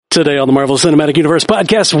Today on the Marvel Cinematic Universe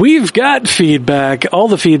podcast, we've got feedback, all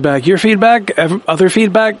the feedback, your feedback, other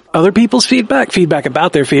feedback, other people's feedback, feedback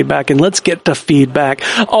about their feedback, and let's get to feedback.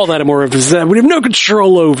 All that and more of that we have no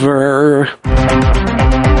control over.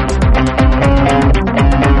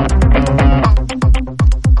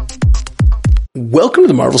 Welcome to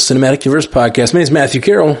the Marvel Cinematic Universe podcast. My name is Matthew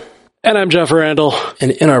Carroll. And I'm Jeff Randall.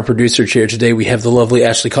 And in our producer chair today, we have the lovely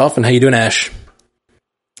Ashley Coffin. How you doing, Ash?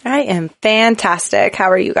 I am fantastic. How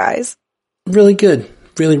are you guys? Really good.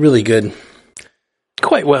 Really, really good.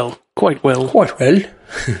 Quite well. Quite well. Quite well.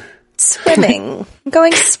 Swimming.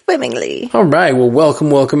 Going swimmingly. All right. Well,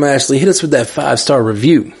 welcome, Ashley. Hit us with that 5-star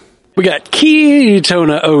review. We got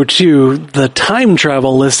Ketona02, the time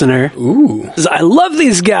travel listener. Ooh. Says, I love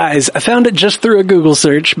these guys. I found it just through a Google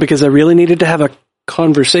search because I really needed to have a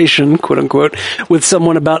conversation, quote unquote, with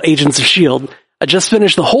someone about Agents of S.H.I.E.L.D. I just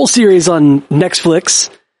finished the whole series on Netflix.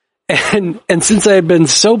 And since I had been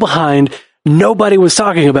so behind, nobody was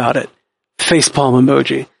talking about it. Facepalm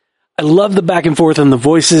emoji. I love the back and forth on the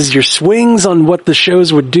voices. Your swings on what the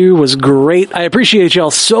shows would do was great. I appreciate y'all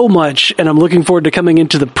so much, and I'm looking forward to coming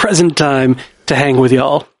into the present time to hang with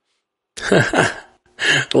y'all.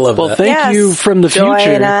 Love that. Thank you from the future.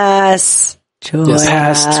 Join us.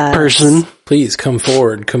 Past person. Please come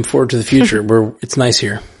forward. Come forward to the future. It's nice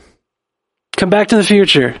here. Come back to the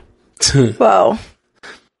future. Whoa.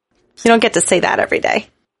 You don't get to say that every day.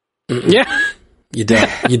 Yeah. You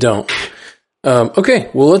don't. Okay,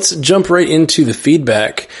 well, let's jump right into the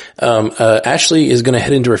feedback. Ashley is going to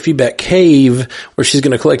head into her feedback cave where she's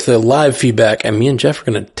going to collect the live feedback, and me and Jeff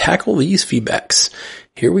are going to tackle these feedbacks.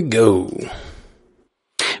 Here we go.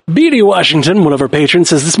 B.D. Washington, one of our patrons,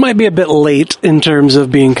 says this might be a bit late in terms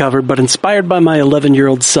of being covered, but inspired by my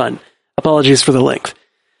 11-year-old son. Apologies for the length.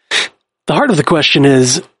 The heart of the question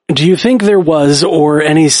is, do you think there was, or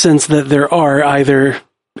any sense that there are, either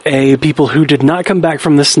A, people who did not come back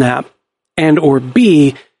from the snap, and or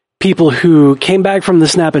B, people who came back from the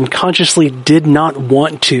snap and consciously did not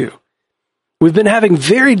want to? We've been having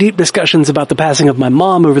very deep discussions about the passing of my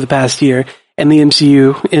mom over the past year, and the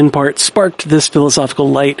MCU, in part, sparked this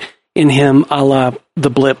philosophical light in him a la the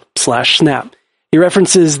Blip/Snap. He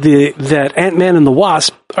references that Ant-Man and the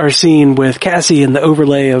Wasp are seen with Cassie in the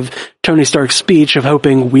overlay of Tony Stark's speech of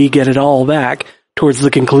hoping we get it all back towards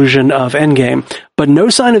the conclusion of Endgame, but no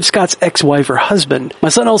sign of Scott's ex-wife or husband. My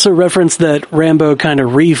son also referenced that Rambo kind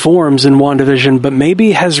of reforms in WandaVision, but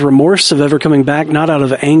maybe has remorse of ever coming back, not out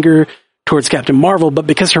of anger towards Captain Marvel, but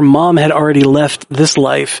because her mom had already left this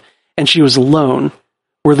life and she was alone.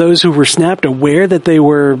 Were those who were snapped aware that they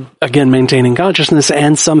were, again, maintaining consciousness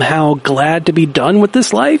and somehow glad to be done with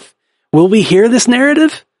this life? Will we hear this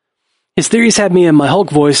narrative? His theories had me in my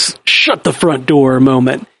Hulk voice, shut the front door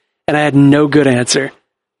moment, and I had no good answer.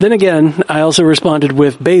 Then again, I also responded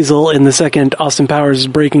with Basil in the second Austin Powers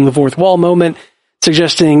breaking the fourth wall moment,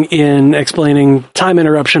 suggesting in explaining time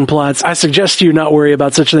interruption plots, I suggest you not worry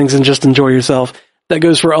about such things and just enjoy yourself. That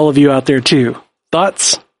goes for all of you out there too.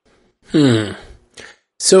 Thoughts?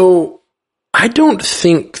 So, I don't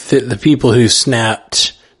think that the people who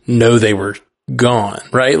snapped know they were gone,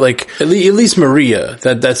 right? Like, at least Maria,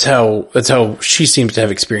 that's how she seems to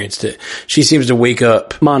have experienced it. She seems to wake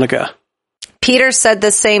up. Monica. Peter said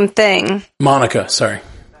the same thing. Monica, sorry.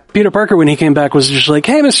 Peter Parker, when he came back, was just like,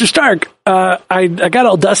 hey, Mr. Stark, I got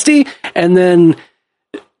all dusty, and then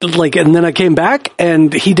I came back,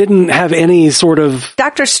 and he didn't have any sort of...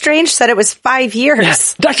 Doctor Strange said it was 5 years. Yeah,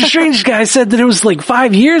 Doctor Strange guy said that it was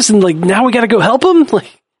 5 years, and now we gotta go help him?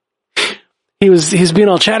 He's being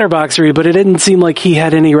all chatterboxery, but it didn't seem like he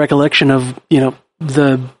had any recollection of,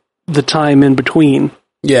 the time in between.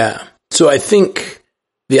 Yeah. So I think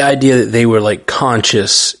the idea that they were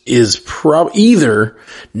conscious is either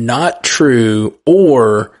not true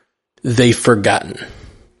or they've forgotten.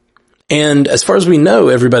 And as far as we know,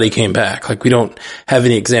 everybody came back. We don't have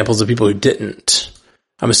any examples of people who didn't.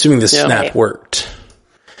 I'm assuming the snap worked.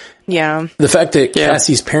 Yeah. The fact that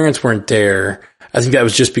Cassie's parents weren't there, I think that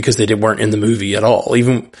was just because they weren't in the movie at all,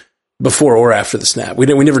 even before or after the snap. We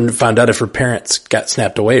never found out if her parents got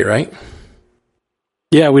snapped away, right?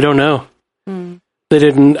 Yeah, we don't know. They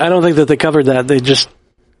didn't. I don't think that they covered that.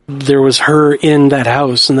 There was her in that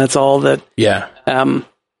house, and that's all that. Yeah.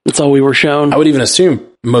 That's all we were shown. I would even assume,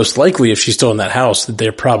 most likely, if she's still in that house, that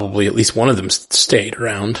they're probably at least one of them stayed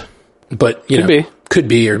around. But could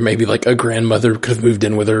be, or maybe a grandmother could have moved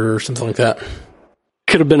in with her or something like that.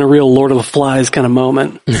 Could have been a real Lord of the Flies kind of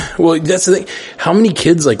moment. Well, that's the thing. How many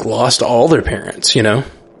kids lost all their parents? Yeah,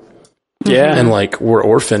 and were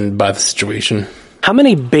orphaned by the situation. How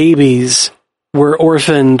many babies were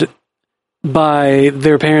orphaned by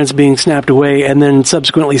their parents being snapped away and then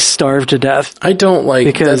subsequently starved to death I don't like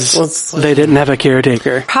because they didn't have a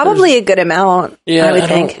caretaker. Probably a good amount, Yeah, I would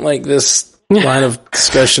think. don't like this line of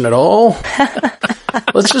discussion at all.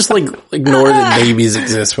 Let's just ignore that babies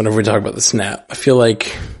exist whenever we talk about the snap. I feel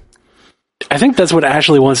like I think that's what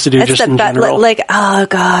Ashley wants to do just in general. Oh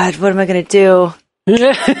God, what am I going to do?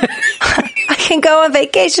 I can go on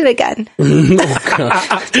vacation again.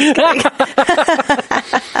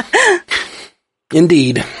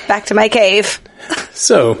 Indeed. Back to my cave.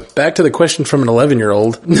 So, back to the question from an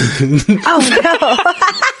 11-year-old.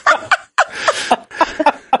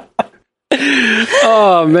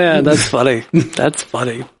 Oh man, that's funny. That's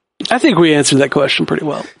funny. I think we answered that question pretty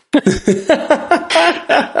well. I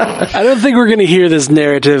don't think we're going to hear this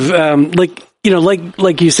narrative.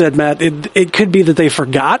 Like you said, Matt, it could be that they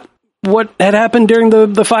forgot what had happened during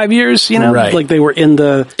the 5 years, Right. Like they were in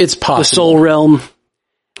It's possible. the soul realm.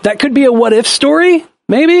 That could be a what if story,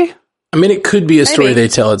 maybe? I mean, it could be a story they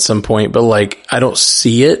tell at some point, but I don't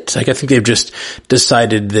see it. I think they've just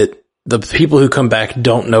decided that the people who come back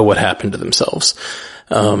don't know what happened to themselves.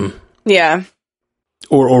 Yeah.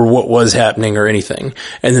 Or what was happening or anything.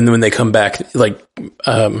 And then when they come back,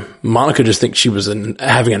 Monica just thinks she was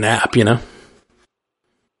having a nap,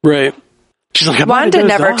 Right. She's like, Wanda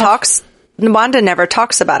never talks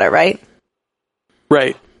about it, right?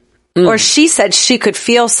 Right. Or she said she could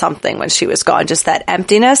feel something when she was gone, just that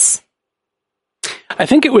emptiness. I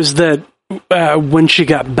think it was that when she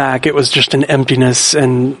got back, it was just an emptiness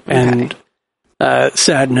and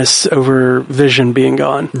sadness over Vision being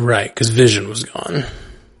gone. Right, because Vision was gone.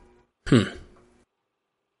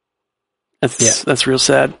 That's real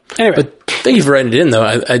sad. Anyway, but thank you for writing it in, though.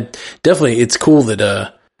 I definitely, it's cool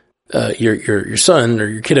that your son or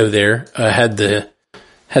your kiddo there had the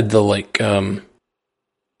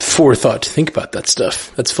forethought to think about that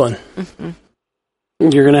stuff. That's fun. Mm-hmm.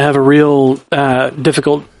 You're going to have a real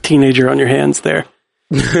difficult teenager on your hands there.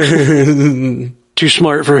 Too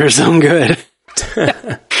smart for his own good.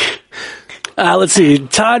 Let's see.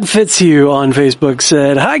 Todd Fitzhugh on Facebook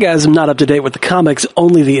said, "Hi guys, I'm not up to date with the comics,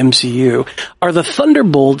 only the MCU. Are the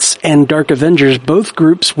Thunderbolts and Dark Avengers both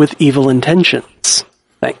groups with evil intentions?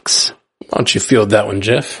 Thanks." Why don't you field that one,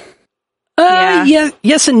 Jeff?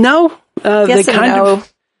 Yes and no. Yes they and kind no.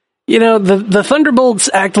 of, the Thunderbolts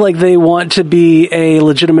act like they want to be a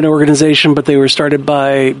legitimate organization, but they were started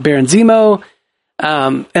by Baron Zemo.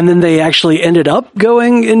 And then they actually ended up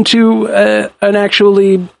going into an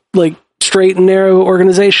actually straight and narrow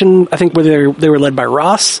organization. I think where they were led by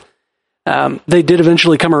Ross. They did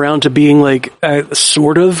eventually come around to being a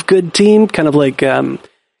sort of good team, kind of like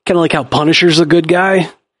how Punisher's a good guy.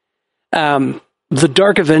 The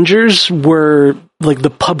Dark Avengers were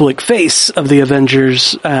the public face of the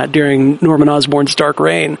Avengers during Norman Osborn's Dark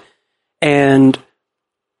Reign, and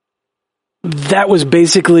that was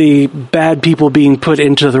basically bad people being put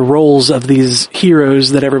into the roles of these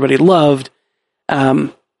heroes that everybody loved,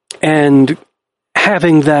 and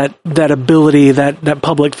having that ability, that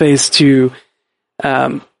public face to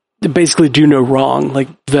basically do no wrong. Like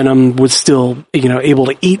Venom was still able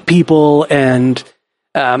to eat people, and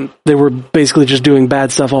they were basically just doing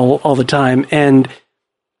bad stuff all the time, and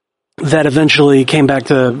that eventually came back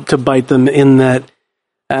to bite them in that.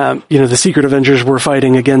 The Secret Avengers were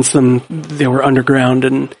fighting against them. They were underground,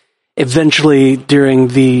 and eventually, during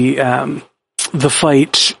the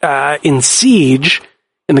fight in Siege,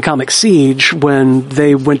 in the comic Siege, when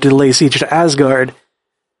they went to lay siege to Asgard,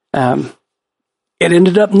 it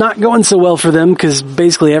ended up not going so well for them because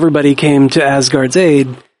basically everybody came to Asgard's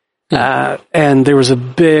aid, and there was a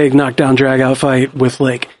big knockdown, drag-out fight with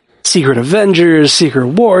Secret Avengers, Secret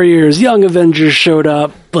Warriors, Young Avengers showed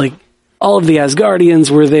up, all of the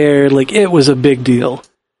Asgardians were there. It was a big deal.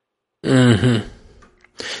 Mm-hmm.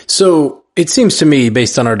 So it seems to me,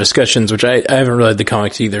 based on our discussions, which I haven't read the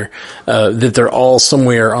comics either, that they're all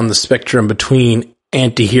somewhere on the spectrum between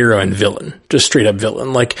anti-hero and villain, just straight up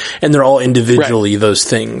villain. And they're all individually those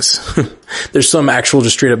things. There's some actual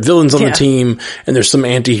just straight up villains on the team, and there's some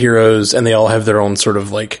anti-heroes, and they all have their own sort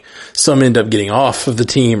of some end up getting off of the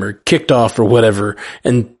team or kicked off or whatever.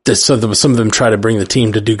 And some of them try to bring the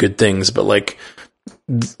team to do good things, but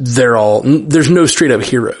there's no straight up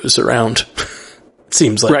heroes around. It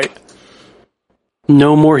seems like. Right.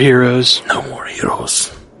 No more heroes. No more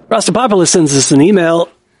heroes. Rastapopoulos sends us an email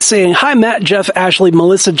saying, "Hi, Matt, Jeff, Ashley,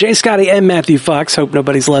 Melissa, Jay Scotty, and Matthew Fox. Hope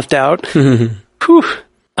nobody's left out. Whew.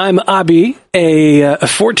 I'm Abhi, a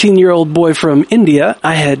 14-year-old boy from India.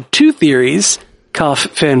 I had 2 theories, cough,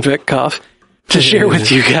 fanfic, cough, to share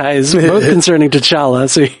with you guys, both concerning T'Challa.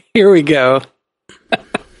 So here we go.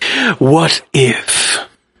 What if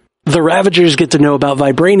The Ravagers get to know about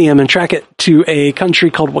vibranium and track it to a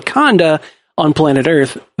country called Wakanda on planet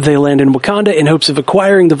Earth. They land in Wakanda in hopes of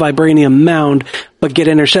acquiring the vibranium mound, but get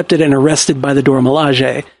intercepted and arrested by the Dora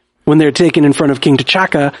Milaje. When they're taken in front of King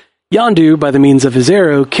T'Chaka, Yondu, by the means of his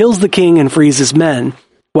arrow, kills the king and frees his men.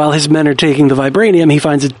 While his men are taking the vibranium, he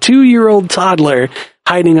finds a 2-year-old toddler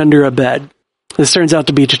hiding under a bed. This turns out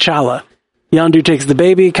to be T'Challa. Yondu takes the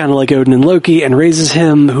baby, kind of like Odin and Loki, and raises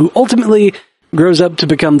him, who ultimately grows up to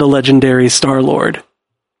become the legendary Star-Lord.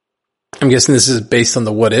 I'm guessing this is based on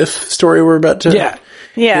the What If story we're about to hear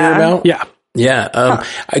about? Yeah. Yeah.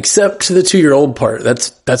 Except the 2-year-old part.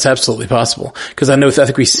 That's absolutely possible. Because I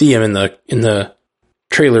think we see him in the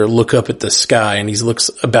trailer look up at the sky, and he looks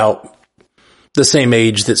about the same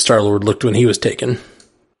age that Star-Lord looked when he was taken.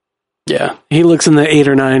 Yeah. He looks in the 8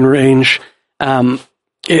 or 9 range.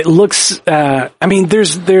 It looks, there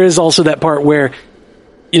is also that part where,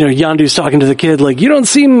 Yondu's talking to the kid, like, you don't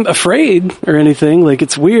seem afraid or anything. Like,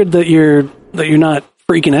 it's weird that you're not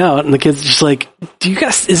freaking out. And the kid's just like,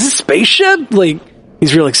 is this a spaceship? Like,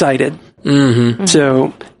 he's real excited. Mm-hmm.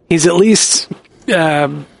 So he's at least,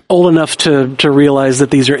 old enough to realize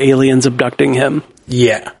that these are aliens abducting him.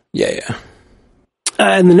 Yeah.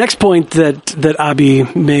 And the next point that Abi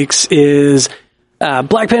makes is,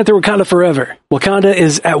 Black Panther Wakanda Forever. Wakanda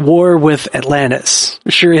is at war with Atlantis.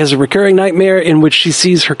 Shuri has a recurring nightmare in which she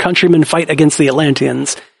sees her countrymen fight against the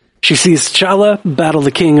Atlanteans. She sees T'Challa battle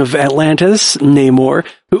the king of Atlantis, Namor,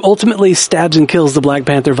 who ultimately stabs and kills the Black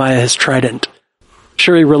Panther via his trident.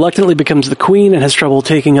 Shuri reluctantly becomes the queen and has trouble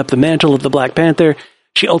taking up the mantle of the Black Panther.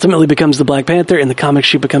 She ultimately becomes the Black Panther. In the comics,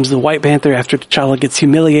 she becomes the White Panther after T'Challa gets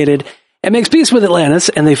humiliated and makes peace with Atlantis,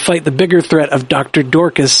 and they fight the bigger threat of Dr.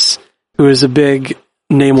 Dorcas, who is a big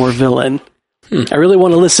Namor villain. I really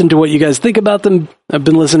want to listen to what you guys think about them. I've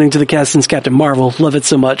been listening to the cast since Captain Marvel. Love it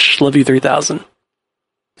so much. Love you, 3000.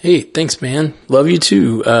 Hey, thanks, man. Love you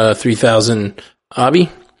too, 3000 Abi.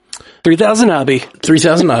 3000 Abi.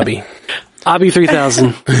 3000 Abi. Abi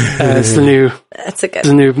 3000. That's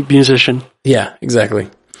the new musician. Yeah, exactly.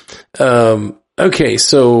 Okay,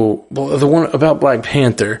 so the one about Black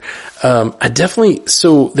Panther,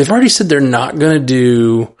 so they've already said they're not going to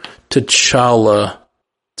do T'Challa.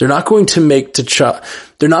 They're not going to make T'Challa.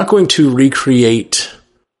 They're not going to recreate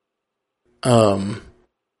that.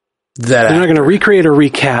 They're not going to recreate or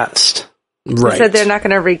recast. Right. They said they're not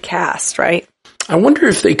going to recast, right? I wonder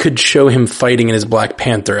if they could show him fighting in his Black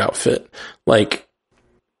Panther outfit. Like,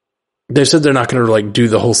 they said they're not going to do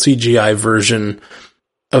the whole CGI version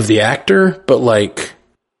of the actor, but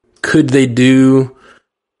could they do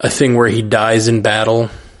a thing where he dies in battle?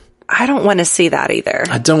 I don't want to see that either.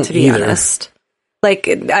 I don't to be either. Honest. I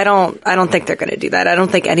don't think they're going to do that. I don't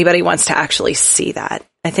think anybody wants to actually see that.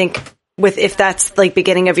 I think if that's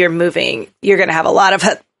beginning of your movie, you're going to have a lot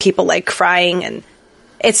of people crying, and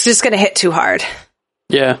it's just going to hit too hard.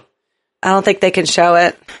 Yeah. I don't think they can show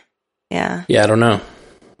it. Yeah. Yeah, I don't know.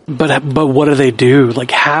 But what do they do?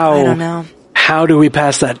 How? I don't know. How do we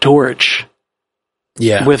pass that torch?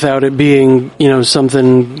 Yeah. Without it being,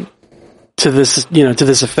 something to this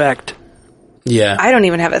effect. Yeah. I don't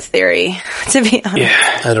even have a theory, to be honest.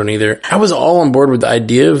 Yeah. I don't either. I was all on board with the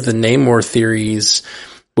idea of the Namor theories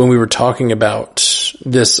when we were talking about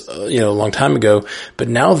this, a long time ago. But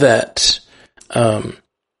now that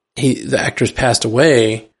the actor's passed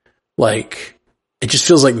away, it just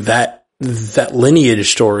feels like that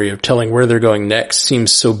lineage story of telling where they're going next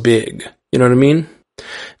seems so big. You know what I mean?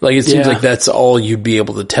 It seems like that's all you'd be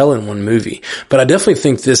able to tell in one movie. But I definitely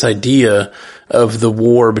think this idea of the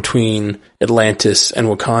war between Atlantis and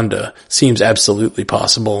Wakanda seems absolutely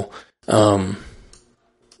possible, down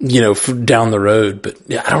the road. But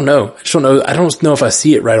yeah, I don't know. I just don't know. I don't know if I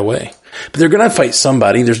see it right away. But they're going to fight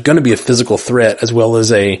somebody. There's going to be a physical threat as well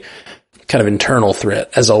as a kind of internal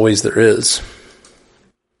threat, as always there is.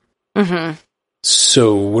 Mm-hmm.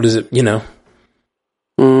 So what is it, I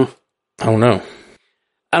don't know.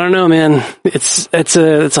 I don't know, man. It's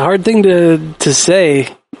a hard thing to say,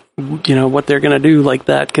 what they're going to do like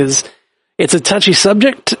that, because it's a touchy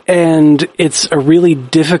subject and it's a really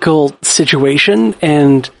difficult situation,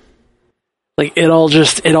 and it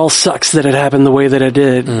all sucks that it happened the way that it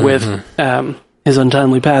did with his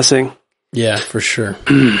untimely passing. Yeah, for sure.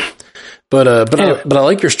 But I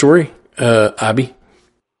like your story, Abi.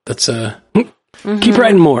 That's keep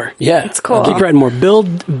writing more. Yeah, it's cool. Keep writing more.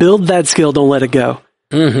 Build that skill. Don't let it go.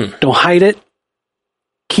 Mm-hmm. Don't hide it.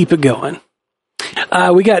 Keep it going.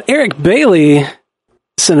 We got Eric Bailey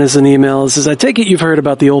sent us an email. It says, I take it you've heard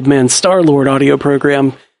about the Old Man Star-Lord audio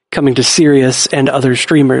program coming to Sirius and other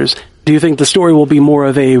streamers. Do you think the story will be more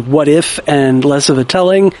of a what if and less of a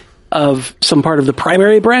telling? of some part of the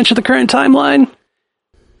primary branch of the current timeline.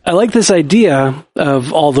 I like this idea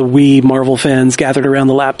of all the wee Marvel fans gathered around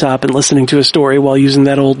the laptop and listening to a story while using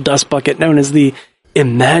that old dust bucket known as the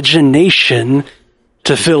imagination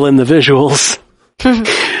to fill in the visuals.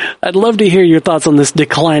 I'd love to hear your thoughts on this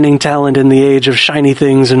declining talent in the age of shiny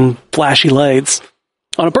things and flashy lights.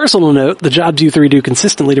 On a personal note, the jobs you three do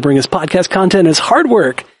consistently to bring us podcast content is hard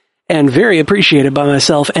work and very appreciated by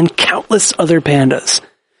myself and countless other pandas.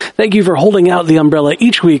 Thank you for holding out the umbrella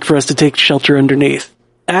each week for us to take shelter underneath.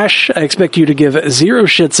 Ash, I expect you to give zero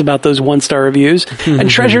shits about those 1-star reviews and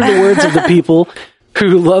treasure the words of the people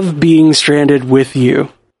who love being stranded with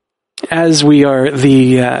you. As we are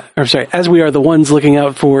the ones looking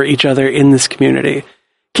out for each other in this community.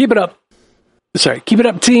 Keep it up. Keep it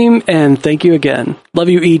up, team, and thank you again. Love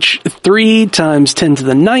you each 3 times 10 to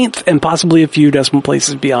the 9th, and possibly a few decimal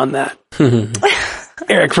places beyond that.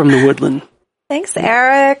 Eric from the Woodland. Thanks,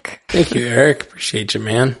 Eric. Thank you, Eric. Appreciate you,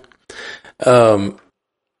 man.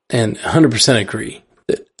 And 100% agree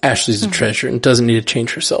that Ashley's a treasure and doesn't need to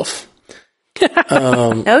change herself.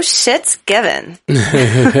 No shits given.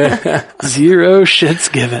 Zero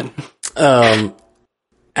shits given.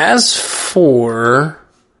 As for,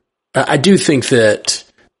 I do think that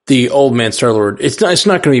the old man Star-Lord, it's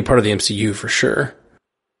not going to be part of the MCU for sure.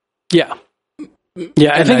 Yeah.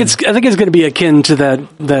 Yeah, I think it's going to be akin to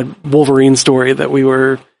that Wolverine story that we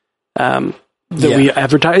were, we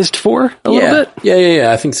advertised for a little bit.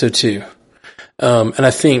 Yeah, I think so too. And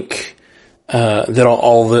I think, that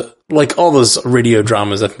all those radio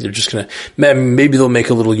dramas, I think they're just going to, maybe they'll make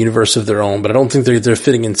a little universe of their own, but I don't think they're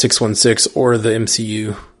fitting in 616 or the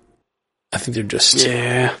MCU. I think they're just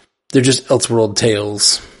Elseworld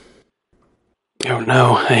tales. Oh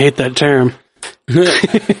no, I hate that term.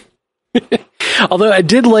 Although I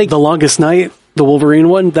did like The Longest Night, the Wolverine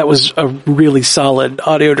one. That was a really solid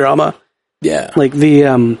audio drama. Yeah. Like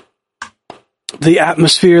the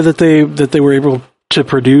atmosphere that they were able to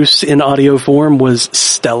produce in audio form was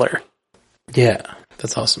stellar. Yeah,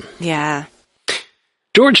 that's awesome. Yeah.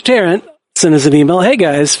 George Tarrant sent us an email. Hey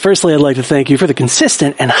guys, firstly I'd like to thank you for the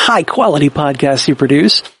consistent and high quality podcasts you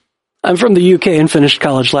produce. I'm from the UK and finished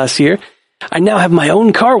college last year. I now have my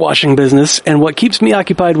own car washing business, and what keeps me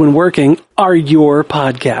occupied when working are your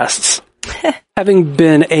podcasts. Having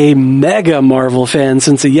been a mega Marvel fan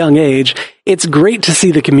since a young age, it's great to see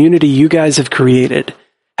the community you guys have created.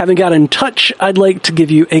 Having got in touch, I'd like to give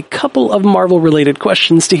you a couple of Marvel-related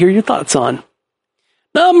questions to hear your thoughts on.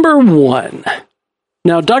 Number 1.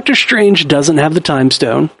 Now, Doctor Strange doesn't have the Time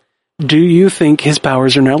Stone. Do you think his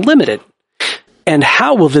powers are now limited? And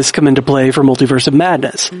how will this come into play for Multiverse of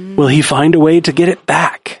Madness? Will he find a way to get it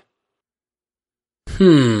back?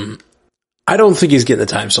 I don't think he's getting the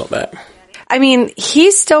Time Stone back. I mean,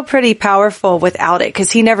 he's still pretty powerful without it,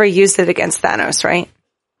 because he never used it against Thanos, right?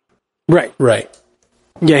 Right.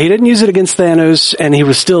 Yeah, he didn't use it against Thanos, and he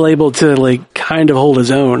was still able to, kind of hold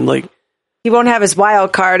his own. He won't have his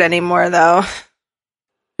wild card anymore, though.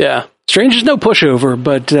 Yeah. Strange is no pushover,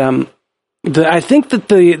 but I think that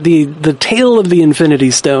the tale of the Infinity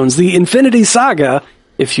Stones, the Infinity Saga,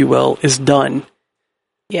 if you will, is done.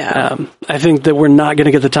 Yeah. I think that we're not going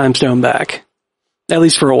to get the Time Stone back, at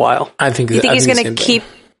least for a while. I think. Do you think he's going to keep?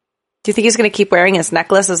 Do you think he's going to keep wearing his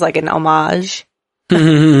necklace as an homage?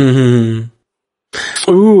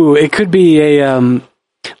 Ooh, it could be a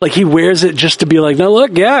he wears it just to be like, no,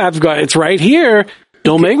 look, yeah, it's right here.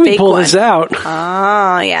 Don't make me pull this out.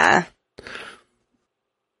 Oh, yeah.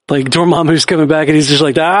 Like Dormammu's coming back and he's just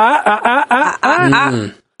like, We've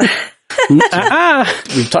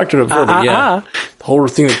talked about it before, but yeah. The whole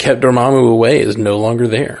thing that kept Dormammu away is no longer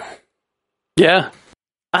there. Yeah.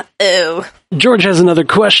 Uh-oh. George has another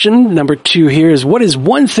question. Number 2 here is, what is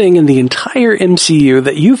one thing in the entire MCU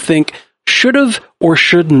that you think should have or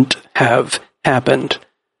shouldn't have happened?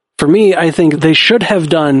 For me, I think they should have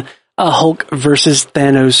done a Hulk versus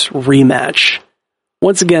Thanos rematch.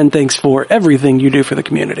 Once again, thanks for everything you do for the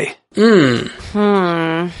community.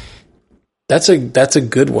 That's a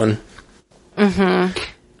good one.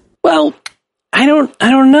 Well, I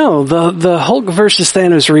don't know. The Hulk versus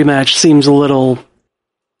Thanos rematch seems a little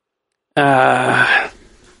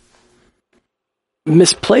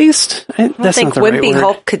misplaced. I don't think Wimpy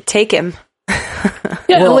Hulk could take him.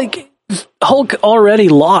 Yeah, well, Hulk already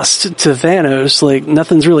lost to Thanos.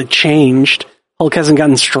 Nothing's really changed. Hulk hasn't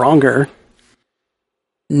gotten stronger.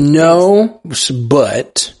 No,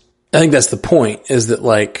 but I think that's the point, is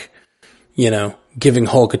that giving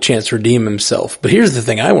Hulk a chance to redeem himself. But here's the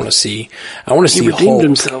thing I want to see. I want to see Hulk redeemed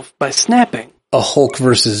himself by snapping. A Hulk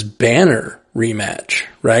versus Banner rematch,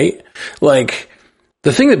 right?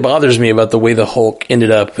 The thing that bothers me about the way the Hulk ended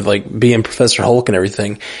up with like being Professor Hulk and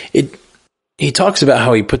everything, he talks about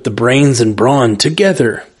how he put the brains and brawn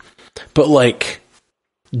together. But like,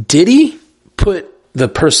 did he put the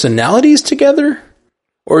personalities together?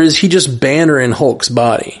 Or is he just Banner in Hulk's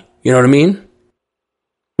body? You know what I mean?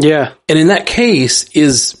 Yeah. And in that case,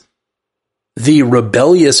 is the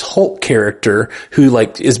rebellious Hulk character who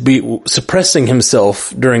like is suppressing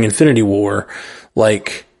himself during Infinity War,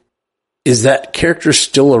 like, is that character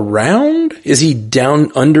still around? Is he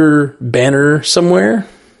down under Banner somewhere?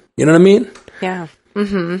 You know what I mean? Yeah.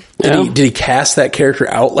 Mm-hmm. Did he cast that character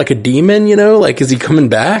out like a demon, you know? Like, is he coming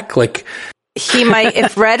back? Like, he might,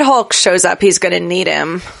 if Red Hulk shows up, he's going to need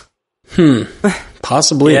him.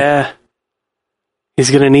 Possibly. Yeah.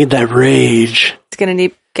 He's going to need that rage. He's going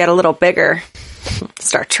to get a little bigger.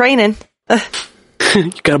 Start training.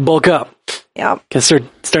 You got to bulk up. Yeah. Got to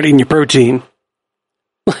start eating your protein.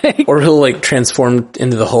 Or he'll like transform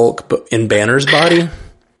into the Hulk, but in Banner's body.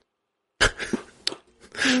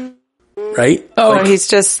 Right? Oh, like, he's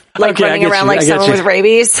just like running around like someone with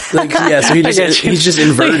rabies. Like, yeah, so he's just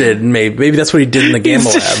inverted. Maybe that's what he did in the Gamma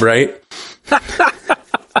Lab, right?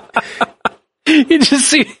 You just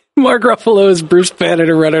see Mark Ruffalo as Bruce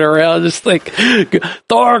Banner running around, just like,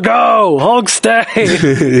 Thor, go! Hulk, stay! It's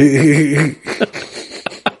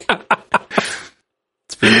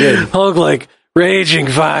pretty good. Hulk, like, raging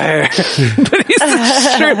fire. But he's a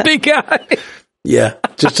shrimpy guy. Yeah,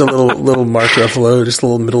 just a little Mark Ruffalo, just a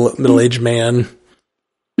little middle-aged man.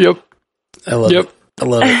 Yep. I love it. I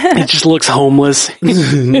love it. He just looks homeless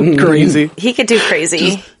and crazy. He could do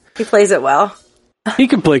crazy. He plays it well. He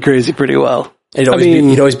could play crazy pretty well. He'd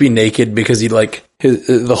always be naked because he'd like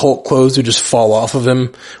the Hulk clothes would just fall off of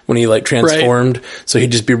him when he like transformed. Right. So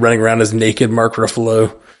he'd just be running around as naked Mark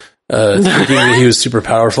Ruffalo, thinking that he was super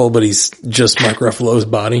powerful, but he's just Mark Ruffalo's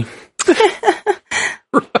body.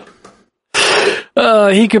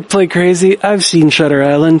 He could play crazy. I've seen Shutter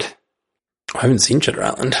Island. I haven't seen Shutter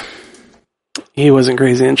Island. He wasn't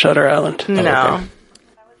crazy in Shutter Island. No. Oh, okay.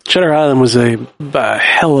 Shutter Island was a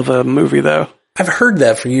hell of a movie, though. I've heard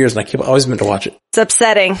that for years, and I always meant to watch it. It's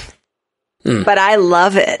upsetting, but I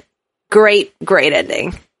love it. Great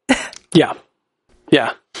ending. Yeah.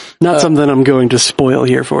 Not something I'm going to spoil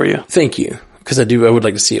here for you. Thank you, because I would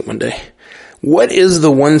like to see it one day. What is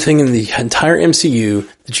the one thing in the entire MCU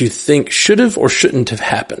that you think should have or shouldn't have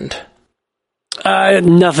happened?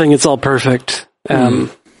 Nothing. It's all perfect.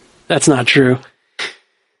 That's not true.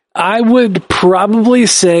 I would probably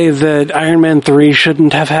say that Iron Man 3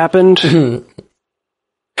 shouldn't have happened.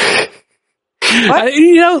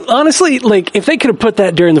 Honestly, like, if they could have put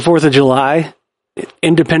that during the 4th of July,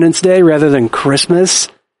 Independence Day, rather than Christmas,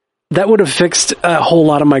 that would have fixed a whole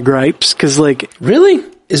lot of my gripes. Because, like, really?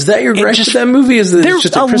 Is that your gripe with that movie? Is that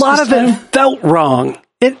just a lot of it felt wrong.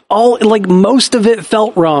 Most of it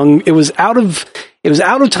felt wrong. It was out of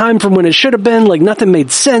time from when it should have been. Like, nothing made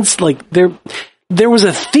sense. Like, there was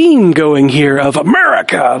a theme going here of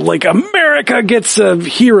America. Like, America gets a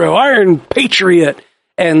hero, Iron Patriot,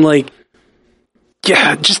 and like,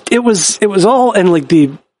 yeah, just it was all, and like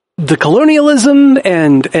the colonialism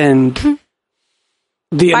and the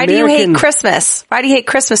Why do you hate Christmas? Why do you hate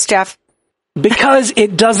Christmas, Jeff? Because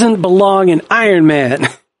it doesn't belong in Iron Man.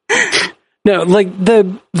 No, like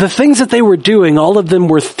the things that they were doing, all of them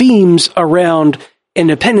were themes around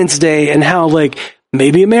Independence Day and how like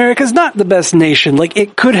maybe America's not the best nation. Like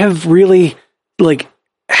it could have really like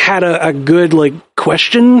had a good like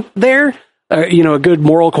question there, a good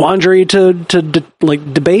moral quandary to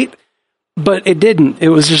like debate, but it didn't. It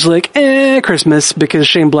was just like Christmas because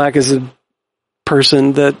Shane Black is a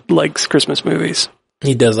person that likes Christmas movies.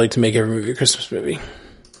 He does like to make every movie a Christmas movie.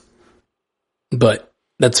 But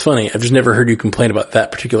that's funny. I've just never heard you complain about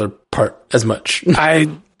that particular part as much. I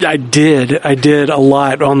did a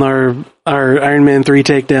lot on our Iron Man 3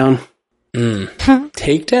 takedown.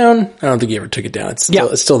 Takedown? I don't think he ever took it down.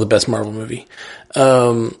 It's still the best Marvel movie.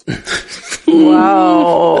 Whoa.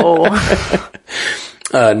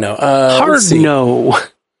 No. Hard no.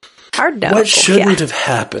 Hard no. What shouldn't have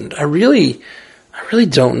happened? I really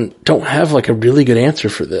don't have like a really good answer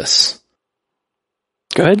for this.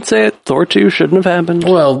 Go ahead and say it. Thor 2 shouldn't have happened.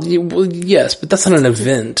 Well, yes, but that's not an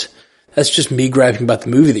event. That's just me griping about the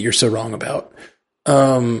movie that you're so wrong about.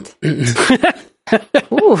 Yeah,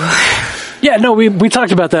 no, we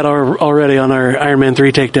talked about that already on our Iron Man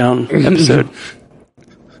 3 takedown episode.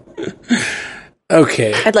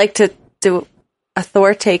 Okay. I'd like to do a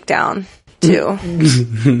Thor takedown too.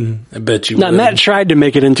 I bet you now, would. Matt tried to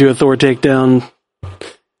make it into a Thor takedown,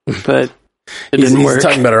 but didn't work. He's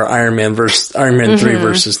talking about our Iron Man 3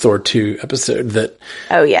 versus Thor 2 episode that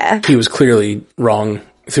Oh, yeah. he was clearly wrong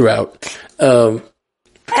throughout.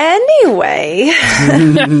 Anyway.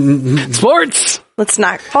 Sports! Let's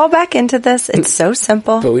not fall back into this. It's so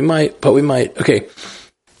simple. But we might. Okay.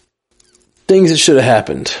 Things that should have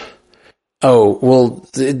happened. Oh, well,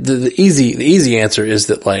 the easy answer is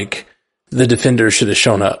that, like, the Defenders should have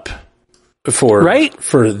shown up for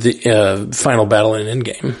the final battle in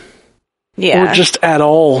Endgame. Yeah. Or just at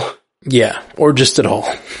all. Yeah, or just at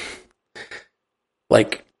all.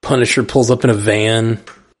 Like, Punisher pulls up in a van,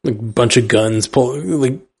 like, a bunch of guns,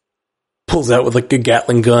 pulls out with, like, a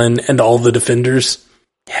Gatling gun and all the Defenders.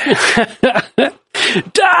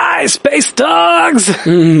 Die, space dogs!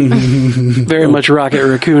 Very much Rocket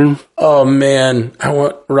Raccoon. Oh, man. I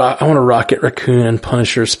want a Rocket Raccoon and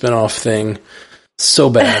Punisher spinoff thing so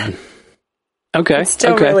bad. Okay. It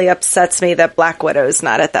still really upsets me that Black Widow's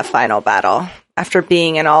not at that final battle. After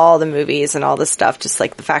being in all the movies and all the stuff, just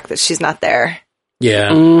like the fact that she's not there.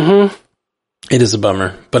 Yeah. Mm-hmm. It is a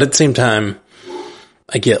bummer. But at the same time,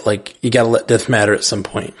 I get, like, you gotta let death matter at some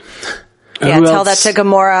point. Yeah, tell that to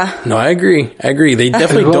Gamora. No, I agree. They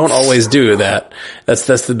definitely don't always do that.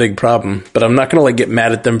 That's the big problem. But I'm not gonna, like, get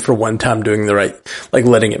mad at them for one time doing the right, like,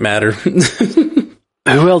 letting it matter. Who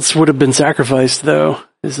else would have been sacrificed, though,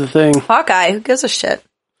 is the thing. Hawkeye, who gives a shit?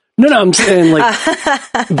 No, I'm saying, like,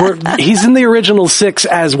 he's in the original 6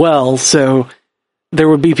 as well, so there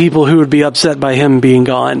would be people who would be upset by him being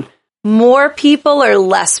gone. More people or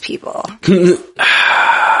less people? There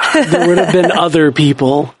would have been other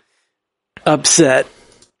people upset.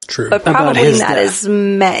 True. But probably not as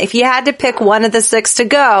many. If you had to pick one of the 6 to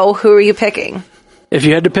go, who are you picking? If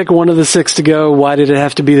you had to pick one of the 6 to go, why did it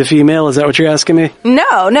have to be the female? Is that what you're asking me?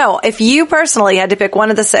 No. If you personally had to pick one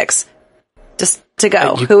of the 6 just to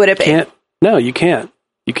go, who would it be? No, you can't.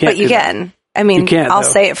 You can't. But you can. I mean, I'll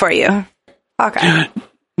say it for you. Hawkeye.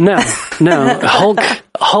 No.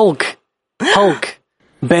 Hulk.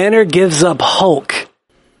 Banner gives up Hulk.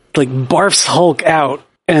 Like, barfs Hulk out,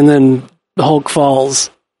 and then Hulk falls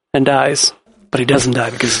and dies. But he doesn't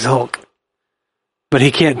die because he's Hulk. But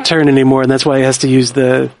he can't turn anymore, and that's why he has to use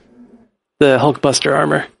the Hulkbuster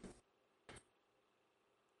armor.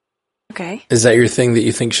 Okay. Is that your thing that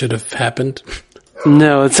you think should have happened?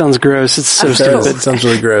 No, it sounds gross. It's so stupid. It sounds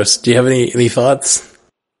really gross. Do you have any thoughts?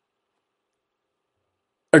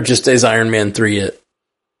 Or just is Iron Man 3 it?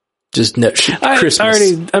 Just Christmas.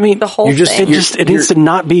 The whole thing. It needs to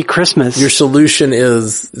not be Christmas. Your solution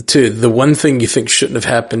is to the one thing you think shouldn't have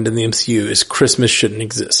happened in the MCU is Christmas shouldn't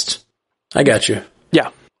exist. I got you.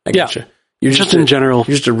 Yeah. I got you. You're just in general.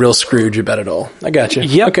 You're just a real Scrooge about it all. I got you.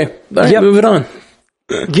 Yep. Okay. All right, move it on.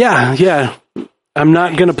 Yeah. I'm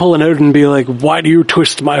not going to pull an Odin and be like, why do you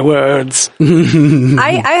twist my words?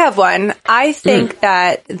 I have one. I think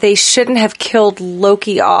that they shouldn't have killed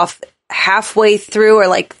Loki off halfway through or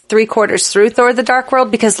like 3/4 through Thor the Dark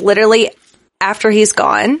World, because literally after he's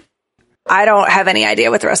gone, I don't have any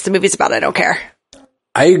idea what the rest of the movie's about. I don't care.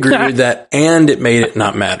 I agree with that, and it made it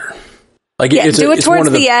not matter. Like, yeah, do it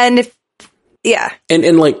towards the end.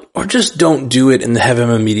 And like, or just don't do it and have him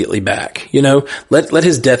immediately back. You know, let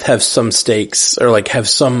his death have some stakes, or like have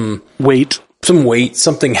some weight,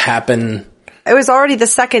 something happen. It was already the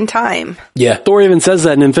second time. Yeah. Thor even says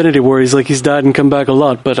that in Infinity War. He's like, he's died and come back a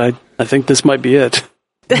lot, but I think this might be it.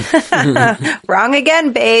 Wrong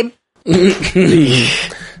again, babe.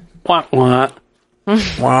 Wah, wah.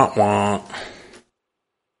 Wah, wah.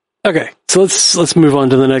 Okay, so let's move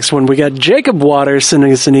on to the next one. We got Jacob Waters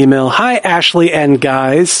sending us an email. Hi, Ashley and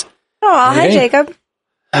guys. Oh, hi, Jacob.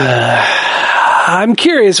 I'm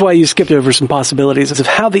curious why you skipped over some possibilities of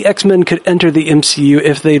how the X-Men could enter the MCU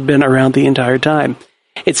if they'd been around the entire time.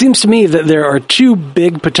 It seems to me that there are two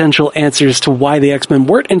big potential answers to why the X-Men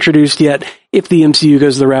weren't introduced yet if the MCU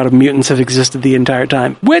goes the route of mutants have existed the entire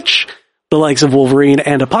time, which the likes of Wolverine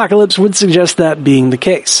and Apocalypse would suggest that being the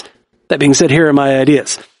case. That being said, here are my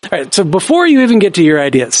ideas. All right, so before you even get to your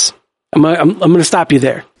ideas, I'm going to stop you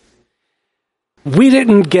there. We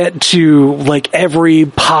didn't get to like every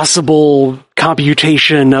possible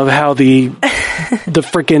computation of how the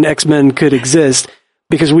frickin' X-Men could exist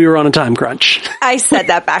because we were on a time crunch. I said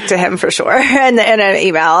that back to him for sure in an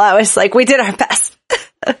email. I was like, we did our best.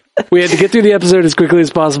 We had to get through the episode as quickly as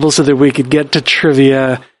possible so that we could get to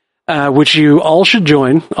trivia, which you all should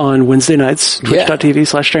join on Wednesday nights,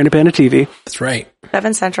 twitch.tv/StrandedPandaTV. That's right.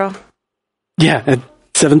 7 Central. Yeah, at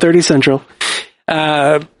 7:30 Central.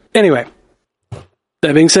 Anyway,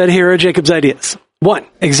 that being said, here are Jacob's ideas. 1.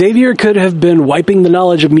 Xavier could have been wiping the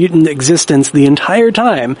knowledge of mutant existence the entire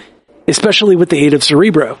time, especially with the aid of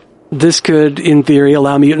Cerebro. this could, in theory,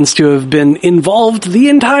 allow mutants to have been involved the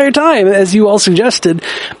entire time, as you all suggested,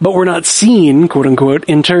 but were not seen, quote unquote,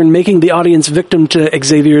 in turn making the audience victim to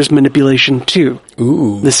Xavier's manipulation too.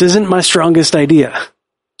 Ooh. This isn't my strongest idea.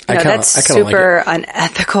 No, that's super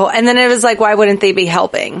unethical. And then it was like, why wouldn't they be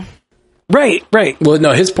helping? Right. Well,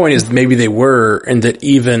 no, his point is maybe they were, and that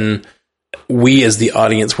even we as the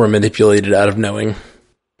audience were manipulated out of knowing.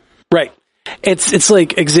 Right. It's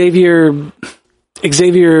like Xavier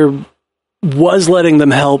was letting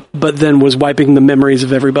them help, but then was wiping the memories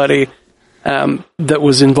of everybody that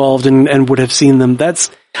was involved and would have seen them.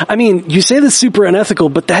 You say this super unethical,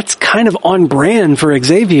 but that's kind of on brand for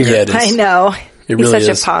Xavier. Yeah, it is. I know. It really He's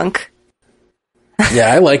such is. a punk.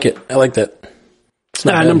 Yeah, I like it. I like that. It's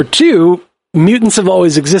not bad. Number 2, mutants have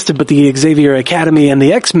always existed, but the Xavier Academy and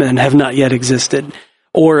the X-Men have not yet existed,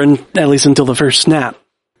 at least until the first snap.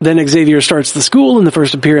 Then Xavier starts the school, and the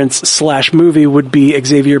first appearance / movie would be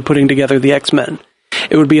Xavier putting together the X-Men.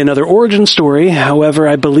 It would be another origin story, however,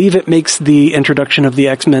 I believe it makes the introduction of the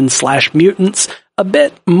X-Men / mutants a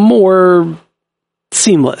bit more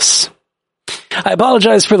seamless. I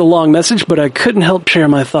apologize for the long message, but I couldn't help share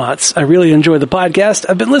my thoughts. I really enjoy the podcast.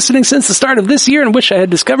 I've been listening since the start of this year and wish I had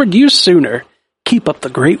discovered you sooner. Keep up the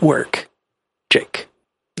great work. Jake.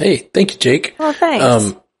 Hey, thank you, Jake. Well,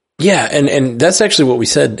 thanks. Yeah, and that's actually what we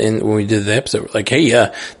said when we did the episode. We're like,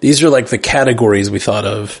 hey, these are like the categories we thought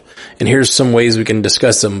of, and here's some ways we can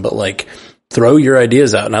discuss them, but like, throw your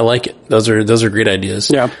ideas out, and I like it. Those are great ideas.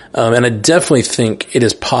 Yeah. And I definitely think it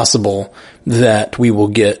is possible that we will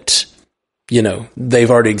get,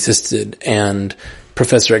 they've already existed, and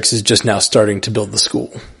Professor X is just now starting to build the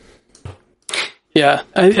school. Yeah,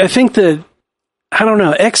 I think that, I don't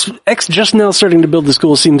know, X just now starting to build the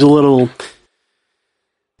school seems a little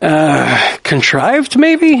contrived,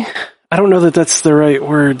 maybe? I don't know that that's the right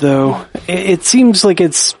word, though. It seems like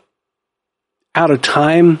it's out of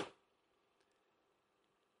time.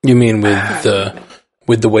 You mean with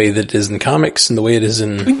the way that it is in comics and the way it is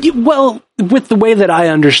in... Well, with the way that I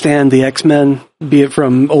understand the X-Men, be it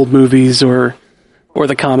from old movies or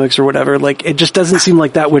the comics or whatever, like, it just doesn't seem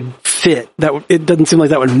like that would fit. It doesn't seem like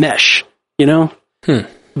that would mesh,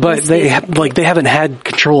 But they haven't had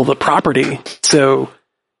control of the property, so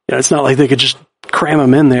it's not like they could just cram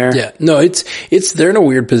them in there. Yeah, no, they're in a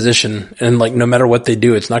weird position, and like no matter what they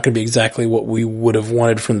do, it's not going to be exactly what we would have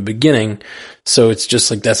wanted from the beginning. So it's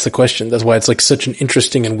just like that's the question. That's why it's like such an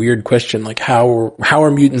interesting and weird question. Like how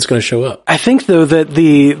are mutants going to show up? I think though that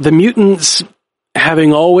the mutants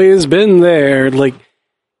having always been there, like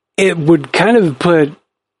it would kind of put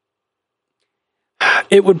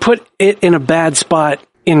it in a bad spot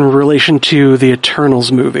in relation to the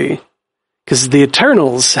Eternals movie. Because the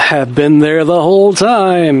Eternals have been there the whole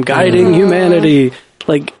time, guiding humanity.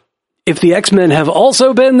 Like, if the X-Men have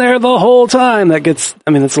also been there the whole time, that's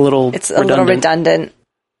a little redundant.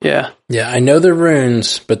 Yeah. Yeah, I know they're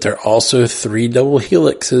runes, but they're also 3 double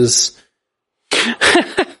helixes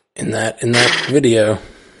in that video,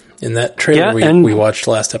 in that trailer we watched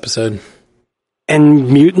last episode. And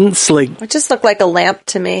mutants, like... It just looked like a lamp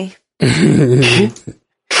to me.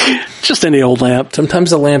 Just any old lamp.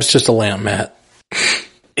 Sometimes a lamp's just a lamp, Matt.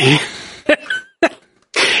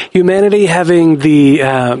 Humanity having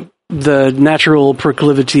the natural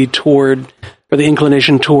proclivity toward, or the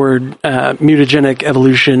inclination toward mutagenic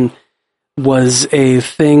evolution was a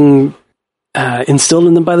thing instilled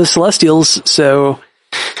in them by the Celestials. So,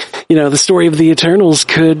 the story of the Eternals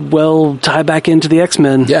could well tie back into the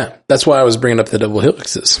X-Men. Yeah, that's why I was bringing up the double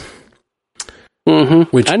helixes. Mm-hmm.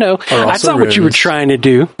 Which I know. That's not what you were trying to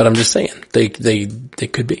do. But I'm just saying, they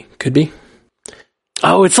could be.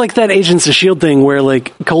 Oh, it's like that Agents of S.H.I.E.L.D. thing where,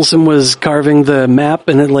 like, Coulson was carving the map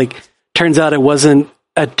and it, like, turns out it wasn't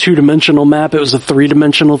a 2-dimensional map, it was a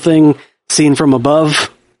 3-dimensional thing seen from above.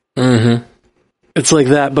 Mm-hmm. It's like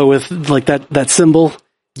that, but with, like, that symbol.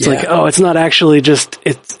 It's like, oh, it's not actually just,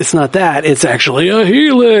 it's not that, it's actually a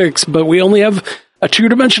helix, but we only have a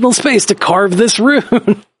 2-dimensional space to carve this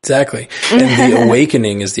rune. Exactly. And the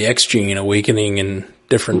awakening is the X gene awakening in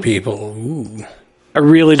different people. Ooh. I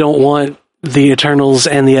really don't want the Eternals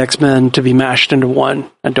and the X-Men to be mashed into one.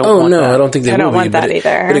 I don't want that. I don't think they will be. I don't want that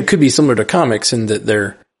either. But it could be similar to comics in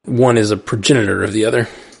that one is a progenitor of the other.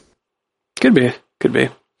 Could be.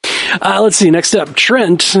 Let's see. Next up,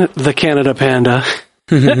 Trent, the Canada Panda.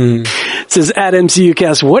 Says at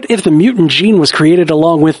MCUcast, what if the mutant gene was created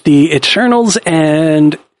along with the Eternals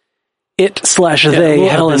and it/they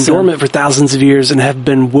have been dormant for thousands of years and have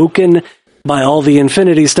been woken by all the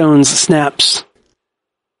Infinity Stones snaps?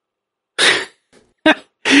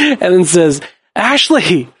 And then says,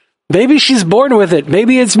 Ashley, Maybe she's born with it.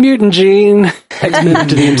 Maybe it's mutant gene. X-Men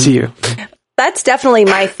to the MCU. That's definitely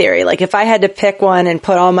my theory. Like, if I had to pick one and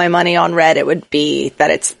put all my money on red, it would be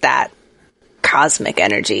that it's that cosmic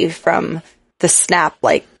energy from the snap,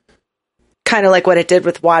 like, kind of like what it did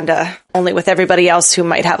with Wanda, only with everybody else who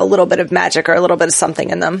might have a little bit of magic or a little bit of something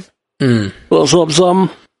in them. Little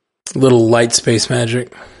something. Little light space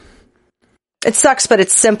magic. It sucks, but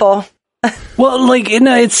it's simple. Well, like,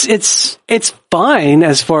 it's fine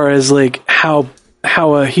as far as, like, how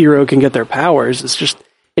a hero can get their powers. It's just,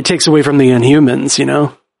 it takes away from the Inhumans, you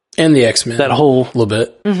know? And the X-Men. That whole... A little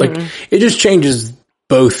bit. Mm-hmm. Like, it just changes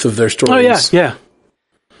both of their stories. Oh, yeah.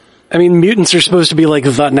 I mean, mutants are supposed to be, like,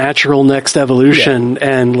 the natural next evolution,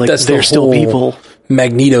 and, like, they're still people.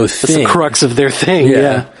 Magneto thing. That's the crux of their thing,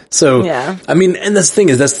 yeah. So, I mean, and the thing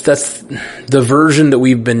is, that's the version that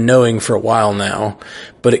we've been knowing for a while now,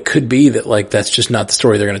 but it could be that, like, that's just not the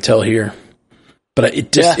story they're going to tell here. But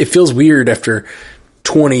it feels weird after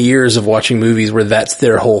 20 years of watching movies where that's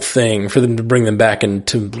their whole thing, for them to bring them back and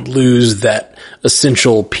to lose that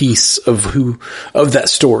essential piece of that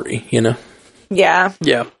story, you know? Yeah.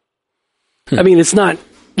 Yeah. I mean, it's not,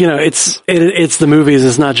 you know, it's the movies.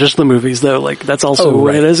 It's not just the movies, though. Like, that's also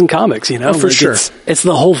what it is in comics, you know? For like, sure. It's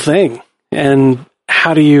the whole thing. And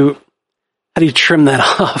how do you trim that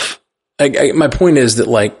off? My point is that,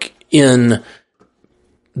 like, in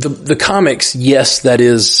the comics, yes, that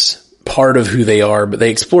is part of who they are, but they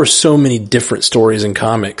explore so many different stories in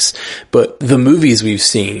comics. But the movies we've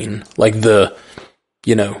seen, like the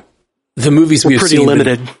movies we've seen,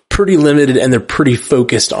 pretty limited, and they're pretty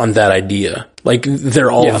focused on that idea. Like,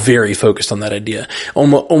 they're all very focused on that idea.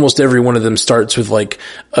 Almost every one of them starts with, like,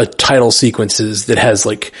 a title sequences that has,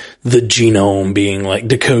 like, the genome being, like,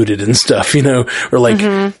 decoded and stuff, you know, or like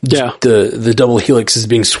the double helix is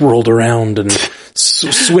being swirled around and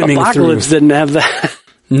swimming Apocalypse through. didn't have that.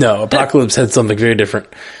 No, Apocalypse had something very different.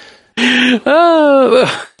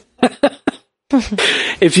 Oh.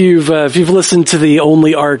 If you've listened to the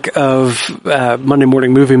only arc of Monday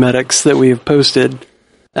Morning Movie Medics that we have posted,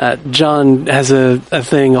 John has a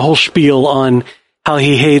whole spiel on how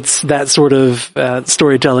he hates that sort of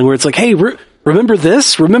storytelling where it's like, hey, remember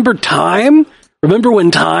this? Remember time? Remember when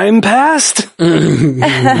time passed?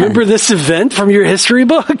 Remember this event from your history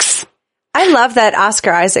books? I love that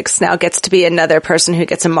Oscar Isaacs now gets to be another person who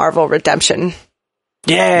gets a Marvel redemption.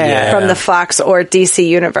 Yeah. From the Fox or DC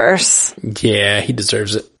universe. Yeah, he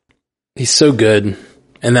deserves it. He's so good.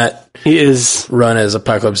 And that he is run as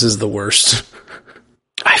Apocalypse is the worst.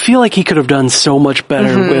 I feel like he could have done so much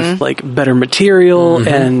better with, like, better material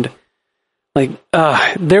and, like,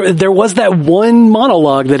 there was that one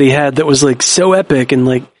monologue that he had that was, like, so epic, and,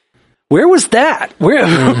 like, where was that?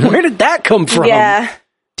 Where did that come from? Yeah.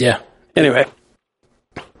 Anyway.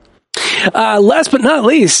 Last but not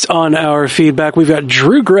least on our feedback, we've got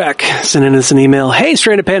Drew Greck sending us an email. Hey,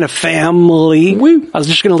 Stranded Panda family. Woo. I was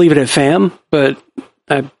just going to leave it at fam, but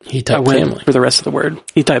I went family for the rest of the word.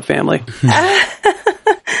 He typed family.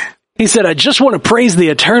 He said, I just want to praise the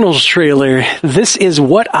Eternals trailer. This is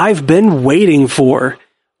what I've been waiting for.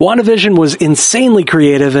 WandaVision was insanely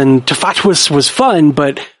creative and Tefatwis was fun,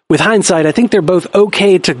 but with hindsight, I think they're both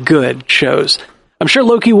okay to good shows. I'm sure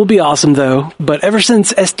Loki will be awesome, though, but ever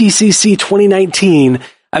since SDCC 2019,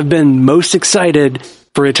 I've been most excited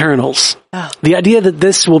for Eternals. Oh. The idea that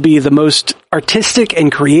this will be the most artistic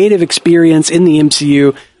and creative experience in the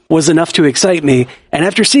MCU was enough to excite me, and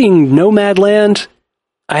after seeing Nomadland,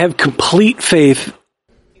 I have complete faith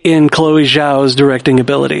in Chloe Zhao's directing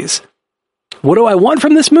abilities. What do I want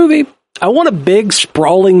from this movie? I want a big,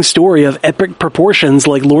 sprawling story of epic proportions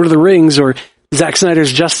like Lord of the Rings or Zack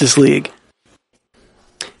Snyder's Justice League.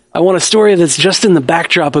 I want a story that's just in the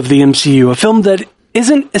backdrop of the MCU, a film that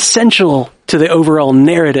isn't essential to the overall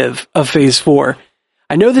narrative of Phase 4.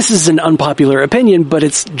 I know this is an unpopular opinion, but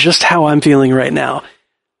it's just how I'm feeling right now.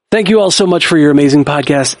 Thank you all so much for your amazing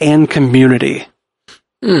podcast and community.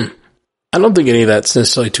 I don't think any of that's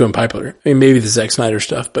necessarily too unpopular. I mean, maybe the Zack Snyder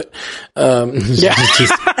stuff, but yeah.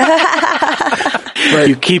 But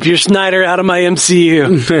you keep your Snyder out of my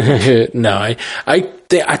MCU. No,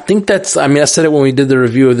 I think that's, I mean, I said it when we did the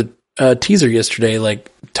review of the teaser yesterday,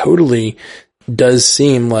 like, totally does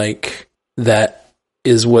seem like that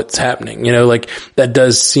is what's happening. You know, like, that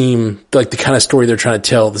does seem like the kind of story they're trying to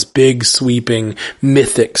tell, this big, sweeping,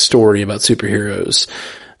 mythic story about superheroes.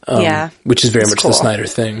 Which is very much the Snyder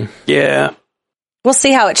thing. Yeah. We'll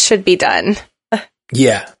see how it should be done.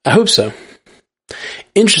 Yeah, I hope so.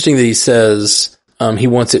 Interesting that he says he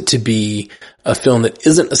wants it to be a film that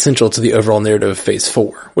isn't essential to the overall narrative of Phase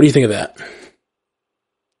 4. What do you think of that?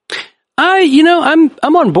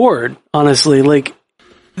 I'm on board, honestly. Like,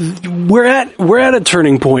 we're at a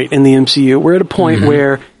turning point in the MCU. We're at a point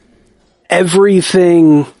where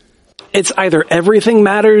it's either everything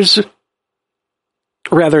matters,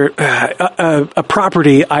 rather a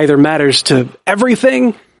property either matters to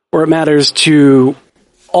everything or it matters to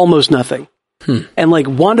almost nothing. And like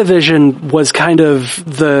WandaVision was kind of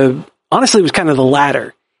the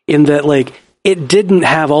latter, in that like it didn't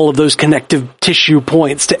have all of those connective tissue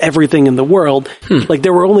points to everything in the world. Like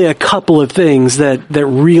there were only a couple of things that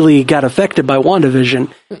really got affected by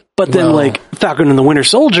WandaVision. But then like Falcon and the Winter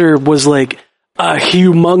Soldier was like a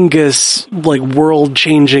humongous, like world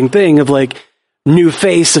changing thing of like new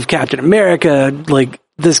face of Captain America. Like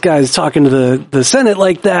this guy's talking to the Senate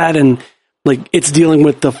like that. And like it's dealing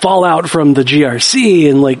with the fallout from the GRC.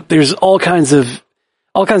 And like there's all kinds of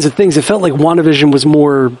things. It felt like WandaVision was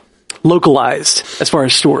more localized as far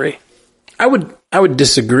as story. I would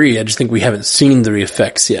disagree. I just think we haven't seen the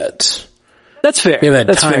effects yet. That's fair. We haven't had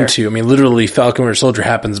That's time fair. to. I mean, literally, Falcon Winter Soldier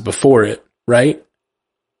happens before it, right?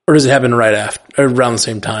 Or does it happen right after, around the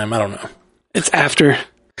same time? I don't know. It's after.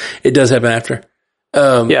 It does happen after.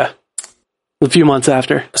 Yeah. A few months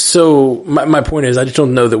after. So my point is, I just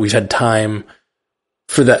don't know that we've had time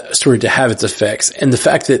for that story to have its effects. And the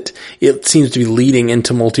fact that it seems to be leading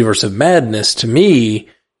into Multiverse of Madness, to me,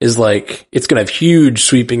 is like, it's going to have huge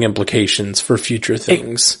sweeping implications for future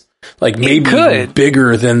things. Like maybe even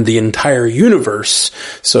bigger than the entire universe.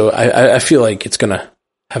 So I feel like it's going to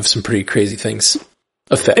have some pretty crazy things.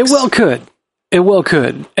 Effects. It well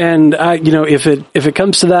could. And if it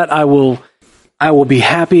comes to that, I will be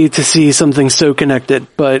happy to see something so connected.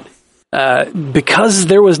 But because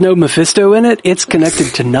there was no Mephisto in it, it's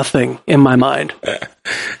connected to nothing in my mind.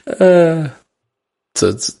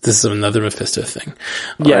 So this is another Mephisto thing.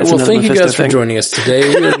 Yeah. Right, well, thank you guys for joining us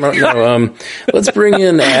today. Let's bring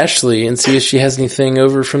in Ashley and see if she has anything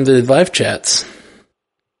over from the live chats.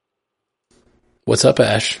 What's up,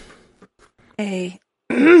 Ash? Hey.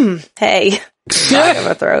 Hey. I have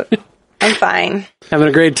a throat. I'm fine. Having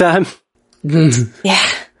a great time? Yeah.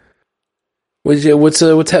 What's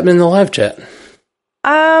happening in the live chat?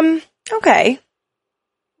 Okay.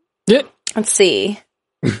 Yeah. Let's see.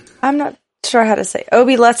 I'm not sure how to say.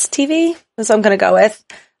 Obi Let's TV? That's what I'm going to go with.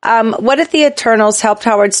 What if the Eternals helped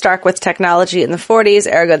Howard Stark with technology in the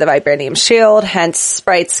 40s, ergo the vibranium shield, hence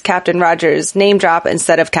Sprite's Captain Rogers name drop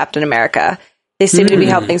instead of Captain America? They seem to be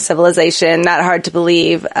helping civilization. Not hard to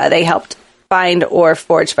believe they helped find or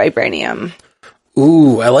forge vibranium.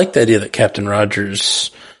 Ooh, I like the idea that Captain Rogers,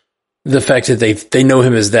 the fact that they know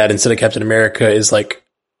him as that instead of Captain America is like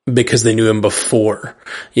because they knew him before.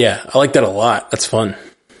 Yeah, I like that a lot. That's fun.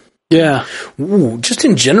 Yeah. Ooh, just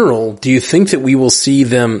in general, do you think that we will see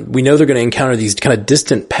them? We know they're going to encounter these kind of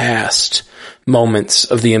distant past moments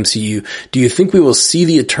of the MCU. Do you think we will see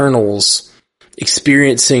the Eternals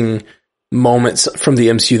experiencing moments from the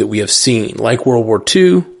MCU that we have seen, like World War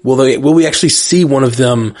II? Will we actually see one of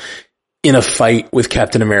them in a fight with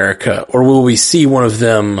Captain America, or will we see one of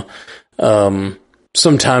them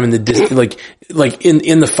sometime in the like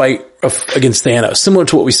in the fight against Thanos, similar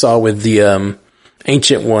to what we saw with the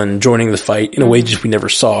Ancient One joining the fight in a way just we never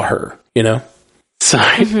saw her, you know?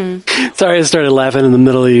 Sorry, I started laughing in the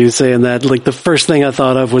middle of you saying that. Like the first thing I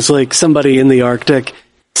thought of was like somebody in the Arctic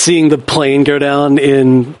seeing the plane go down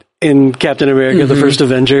in Captain America, the first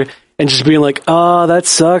Avenger, and just being like, "Oh, that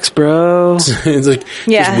sucks, bro." It's like,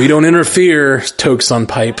 yeah, we don't interfere. Tokes on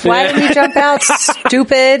pipe. Why didn't you jump out,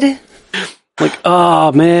 stupid? Like,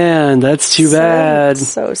 oh man, that's too bad.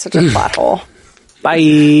 Such a plot hole.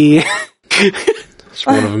 Bye. Just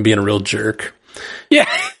one of them being a real jerk. Yeah,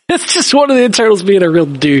 it's just one of the Eternals being a real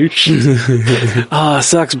douche.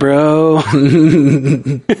 Sucks, bro.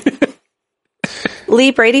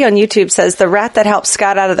 Lee Brady on YouTube says the rat that helped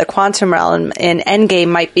Scott out of the quantum realm in Endgame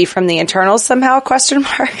might be from the Eternals somehow?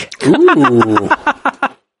 Ooh.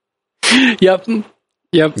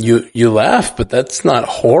 Yep. You laugh, but that's not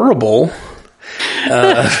horrible.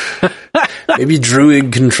 Maybe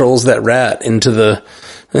Druid controls that rat into the...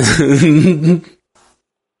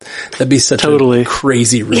 That'd be such a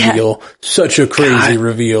crazy reveal. Yeah. Such a crazy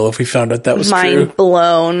reveal if we found out that was true. Mind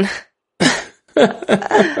blown.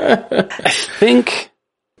 I think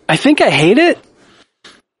I hate it.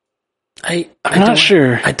 I'm not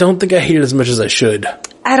sure. I don't think I hate it as much as I should.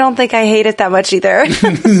 I don't think I hate it that much either.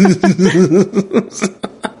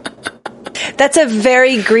 That's a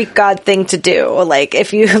very Greek god thing to do. Like,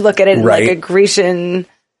 if you look at it in like a Grecian...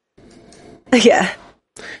 Yeah.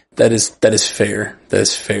 That is fair. That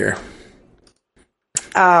is fair.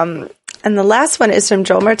 And the last one is from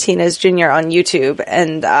Joel Martinez Jr. on YouTube,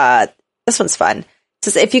 and this one's fun.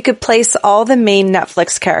 Says if you could place all the main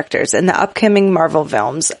Netflix characters in the upcoming Marvel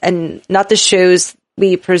films and not the shows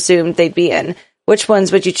we presumed they'd be in, which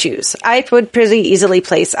ones would you choose? I would pretty easily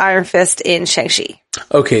place Iron Fist in Shang-Chi.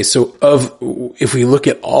 Okay, so if we look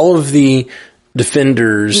at all of the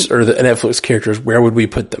Defenders or the Netflix characters, where would we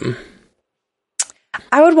put them?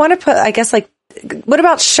 I would want to put, I guess, like, what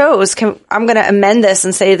about shows? I'm going to amend this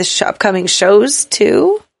and say the upcoming shows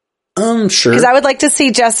too. Sure. Because I would like to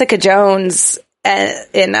see Jessica Jones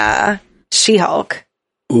in She-Hulk.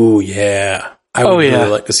 Ooh, yeah. I would really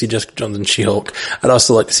like to see Jessica Jones and She-Hulk. I'd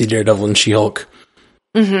also like to see Daredevil and She-Hulk.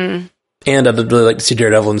 Mm-hmm. And I'd really like to see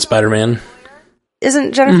Daredevil and Spider-Man.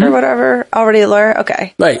 Isn't Jennifer whatever already Laura?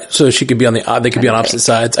 Okay. Right. So she could be they could be on opposite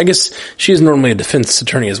sides. I guess she is normally a defense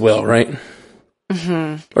attorney as well, right?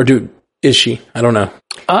 Mm-hmm. Or is she? I don't know.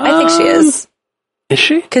 I think she is. Is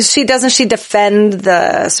she? Because she defend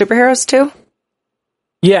the superheroes too?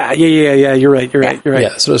 Yeah. You're right. Yeah,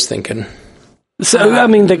 that's what I was thinking. So, I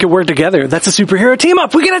mean, they could work together. That's a superhero team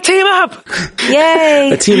up. We got a team up. Yay.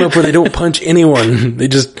 A team up where they don't punch anyone. They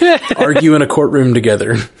just argue in a courtroom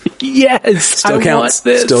together. Yes. Still counts.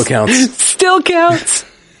 Still counts. Still counts.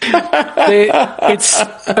 It's a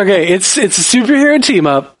superhero team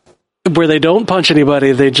up where they don't punch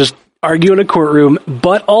anybody. They just argue in a courtroom,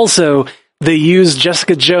 but also they use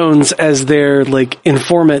Jessica Jones as their like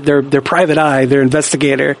informant, their private eye, their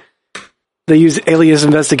investigator. They use Alias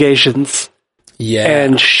Investigations. Yeah.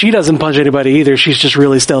 And she doesn't punch anybody either. She's just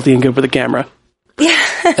really stealthy and good with the camera. Yeah.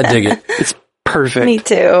 I dig it. It's perfect. Me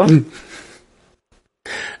too.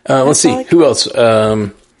 Let's see. Who else?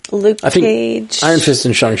 Luke I think Cage. Iron Fist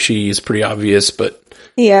and Shang-Chi is pretty obvious, but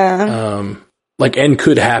yeah. And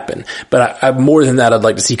could happen. But I more than that, I'd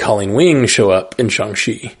like to see Colleen Wing show up in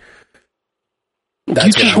Shang-Chi.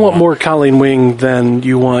 You just want more Colleen Wing than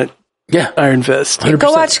you want Iron Fist. 100%.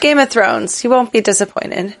 Go watch Game of Thrones. You won't be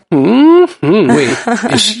disappointed. Mm-hmm.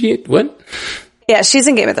 Wait, is she what? Yeah, she's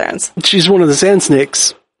in Game of Thrones. She's one of the Sand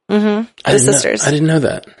Snakes. Mm-hmm. The sisters. I didn't know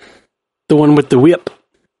that. The one with the whip.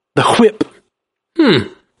 The whip.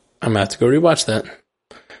 I'm gonna have to go rewatch that.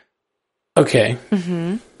 Okay.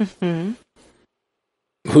 Mm-hmm. Mm-hmm.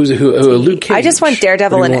 Who? Luke Cage. I just want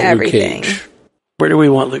Daredevil in everything. Where do we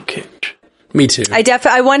want Luke Cage? Me too.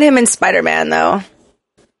 I want him in Spider-Man though.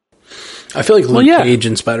 I feel like Luke Cage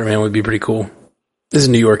and Spider-Man would be pretty cool. This is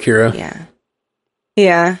a New York hero. Yeah.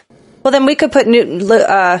 Yeah. Well, then we could put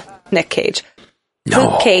Nick Cage.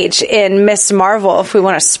 No. Luke Cage in Miss Marvel if we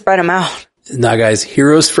want to spread them out. Nah, guys,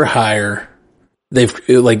 heroes for hire.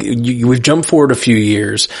 We've jumped forward a few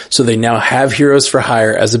years, so they now have heroes for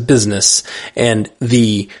hire as a business, and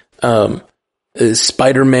the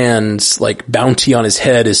Spider-Man's like bounty on his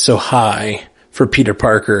head is so high for Peter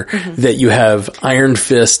Parker that you have Iron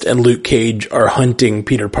Fist and Luke Cage are hunting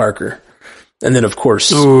Peter Parker. And then, of course,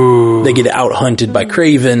 they get out-hunted by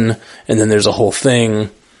Kraven, and then there's a whole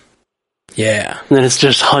thing. Yeah. And then it's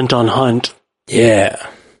just hunt on hunt. Yeah.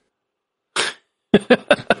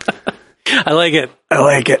 I like it.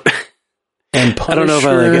 And Punisher, I don't know if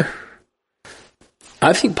I like it.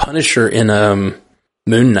 I think Punisher in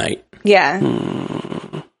Moon Knight. Yeah.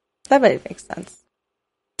 That might make sense.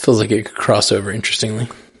 Feels like it could cross over interestingly.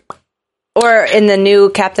 Or in the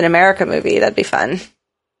new Captain America movie, that'd be fun.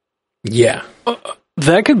 Yeah.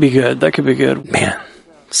 That could be good. Man.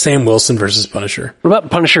 Sam Wilson versus Punisher. What about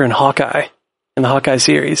Punisher and Hawkeye in the Hawkeye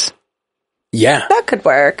series? Yeah. That could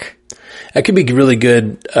work. That could be really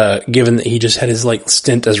good, given that he just had his like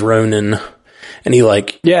stint as Ronin, and he would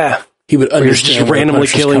understand just randomly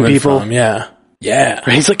killing people. From. Yeah.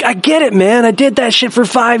 He's like, I get it, man. I did that shit for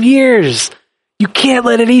 5 years. You can't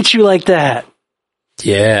let it eat you like that.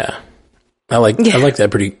 Yeah, I like that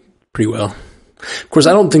pretty well. Of course,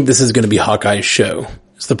 I don't think this is going to be Hawkeye's show.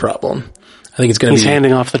 Is the problem? I think it's going to be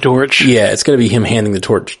handing off the torch. Yeah, it's going to be him handing the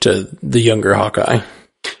torch to the younger Hawkeye.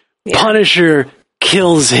 Yeah. Punisher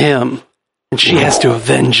kills him, and she has to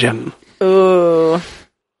avenge him. Ooh,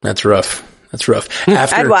 that's rough.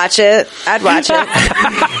 I'd watch it. I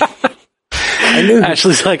knew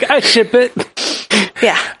Ashley's like, I ship it.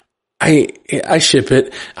 Yeah. I ship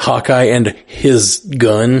it. Hawkeye and his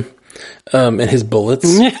gun, and his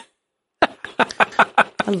bullets.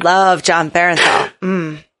 I love John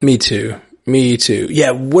Barenthal. Me too.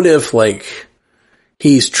 Yeah. What if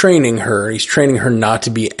he's training her not to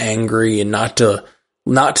be angry and not to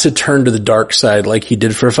turn to the dark side like he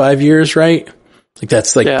did for 5 years, right? Like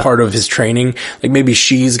that's part of his training. Like maybe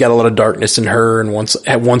she's got a lot of darkness in her and wants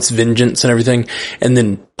vengeance and everything. And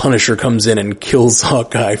then Punisher comes in and kills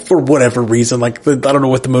Hawkeye for whatever reason. Like I don't know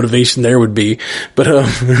what the motivation there would be, but I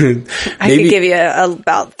could give you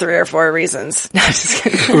about 3 or 4 reasons. No, I'm just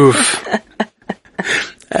kidding. Oof.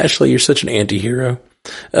 Ashley, you're such an anti-hero.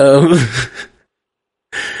 No,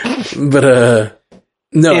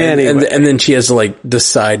 anyway. and then she has to like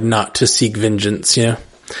decide not to seek vengeance, you know?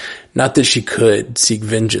 Not that she could seek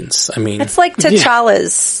vengeance. I mean, it's like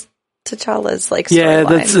T'Challa's like yeah,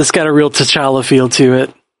 storyline. that's got a real T'Challa feel to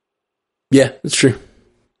it. Yeah, that's true.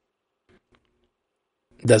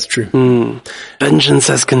 That's true. Vengeance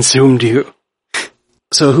has consumed you.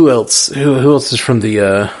 So who else? Who else is from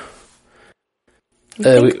the?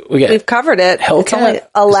 We've covered it. Hellcat? It's only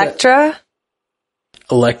Elektra.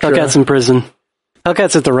 Elektra. Hellcat's in prison.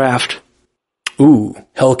 Hellcat's at the raft. Ooh,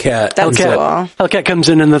 Hellcat. That's cool. Hellcat comes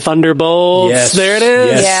in the Thunderbolts. Yes. There it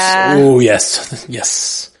is. Yes. Yeah. Oh,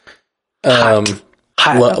 yes.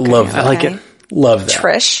 Hot. Love that. I like it. Love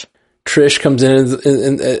that. Trish comes in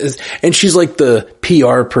and she's like the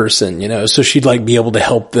PR person, you know, so she'd like be able to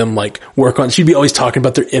help them like work on, she'd be always talking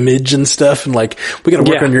about their image and stuff and like, we gotta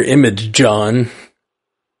work on your image, John.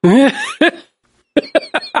 Yeah.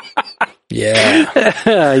 Yeah.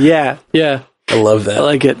 I love that. I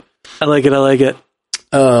like it.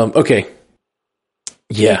 Okay.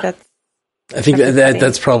 Yeah. I think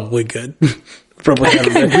that's probably good. Probably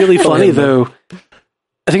it'd be really funny though.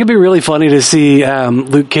 I think it'd be really funny to see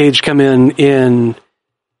Luke Cage come in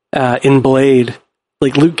Blade,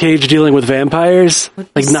 like Luke Cage dealing with vampires,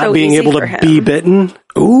 like not so being easy able for to him. be bitten.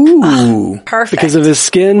 Ooh, Perfect. Because of his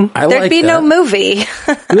skin. There'd be no movie.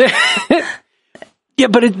 Yeah,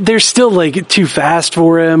 but they're still like too fast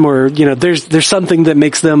for him, or you know, there's something that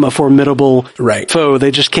makes them a formidable foe.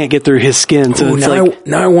 They just can't get through his skin. So it's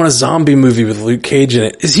now I want a zombie movie with Luke Cage in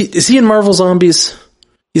it. Is he in Marvel Zombies?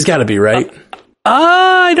 He's got to be, right?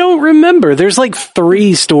 I don't remember. There's like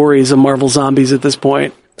 3 stories of Marvel Zombies at this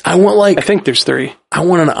point. I think there's 3. I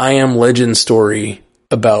want an I Am Legend story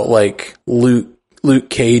about like Luke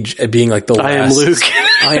Cage being like the last. I am Luke.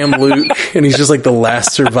 I am Luke, and he's just like the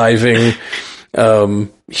last surviving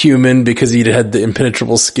human because he had the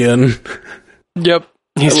impenetrable skin. Yep.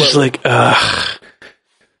 He's just like, ugh.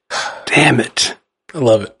 Damn it. I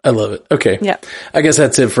love it. Okay. Yeah. I guess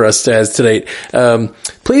that's it for us as today.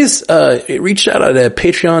 Please, reach out at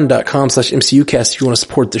patreon.com/MCUcast if you want to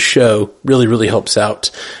support the show. Really, really helps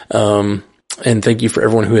out. And thank you for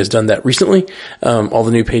everyone who has done that recently. All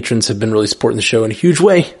the new patrons have been really supporting the show in a huge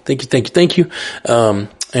way. Thank you. And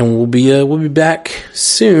we'll be back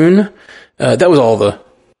soon. That was all the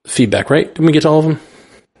feedback, right? Didn't we get to all of them?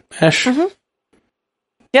 Ash? Mm-hmm.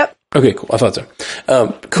 Yep. Okay, cool. I thought so.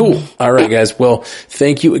 Cool. All right, guys. Well,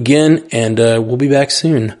 thank you again, and we'll be back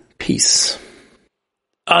soon. Peace.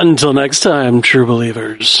 Until next time, true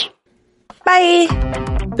believers. Bye.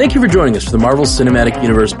 Thank you for joining us for the Marvel Cinematic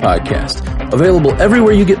Universe podcast. Available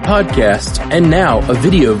everywhere you get podcasts, and now a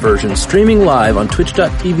video version streaming live on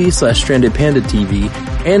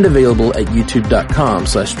twitch.tv/strandedpandatv and available at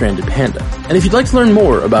youtube.com/strandedpanda. And if you'd like to learn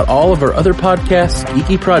more about all of our other podcasts,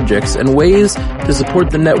 geeky projects, and ways to support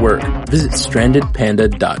the network, visit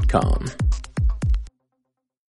strandedpanda.com.